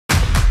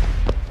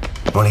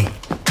Molly,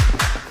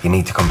 you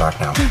need to come back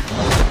now.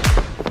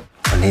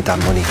 I need that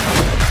money.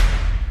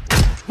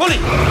 Molly!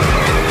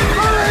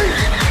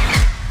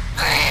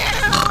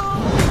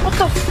 What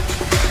the?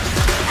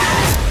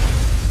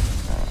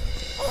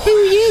 Who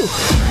are you?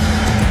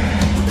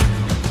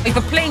 I've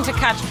a plane to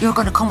catch. You're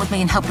going to come with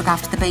me and help look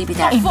after the baby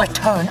there. In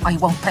return, I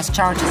won't press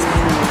charges.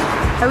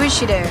 How is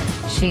she there?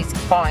 She's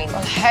fine.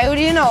 Well, how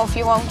do you know if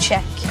you won't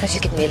check? Because she's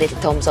giving me a little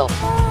thumbs up.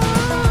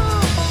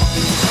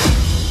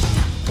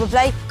 We'll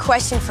play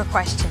question for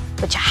question,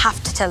 but you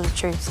have to tell the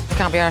truth. I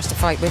can't be arsed to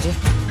fight with you.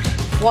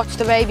 What's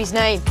the baby's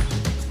name?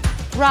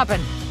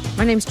 Robin.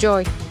 My name's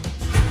Joy.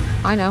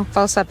 I know,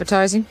 false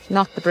advertising.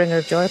 Not the bringer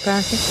of joy,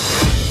 apparently.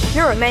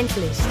 You're a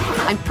mentalist.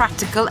 I'm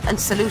practical and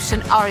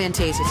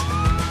solution-orientated.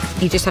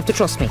 You just have to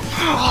trust me.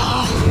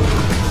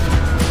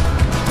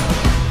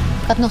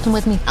 Got nothing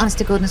with me, honest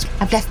to goodness.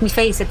 I've left my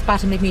face at the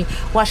bottom of me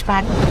wash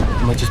bag.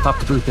 You might just pop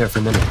the boot there for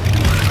a minute.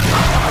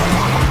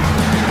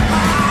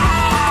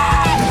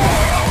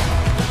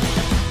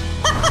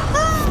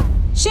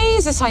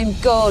 Jesus, I'm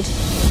good.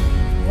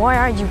 Why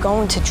are you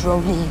going to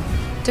Drolene?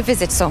 To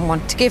visit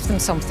someone, to give them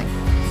something.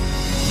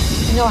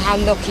 You know how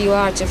lucky you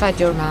are to have had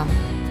your mum.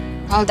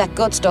 All that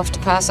good stuff to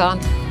pass on.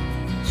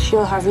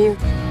 She'll have you.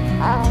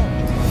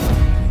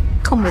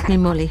 Come with me,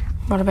 Molly.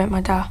 What about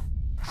my dad?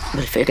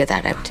 We'll figure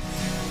that out.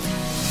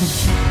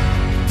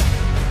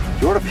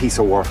 You're a piece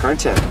of work,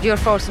 aren't you? You're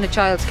forcing a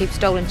child to keep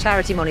stolen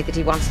charity money that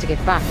he wants to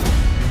give back.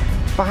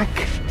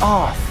 Back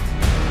off.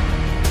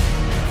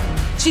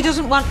 She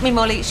doesn't want me,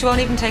 Molly. She won't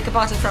even take a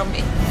bottle from me.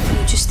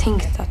 You just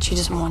think that she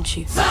doesn't want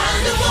you.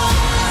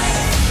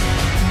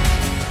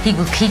 He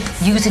will keep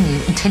using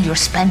you until you're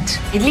spent.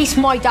 At least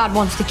my dad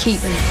wants to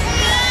keep me.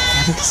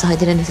 I haven't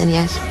decided anything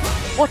yet.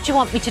 What do you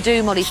want me to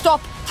do, Molly?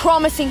 Stop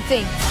promising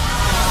things.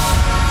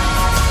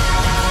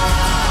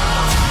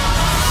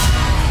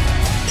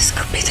 This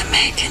could be the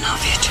making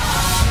of you,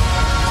 Joy.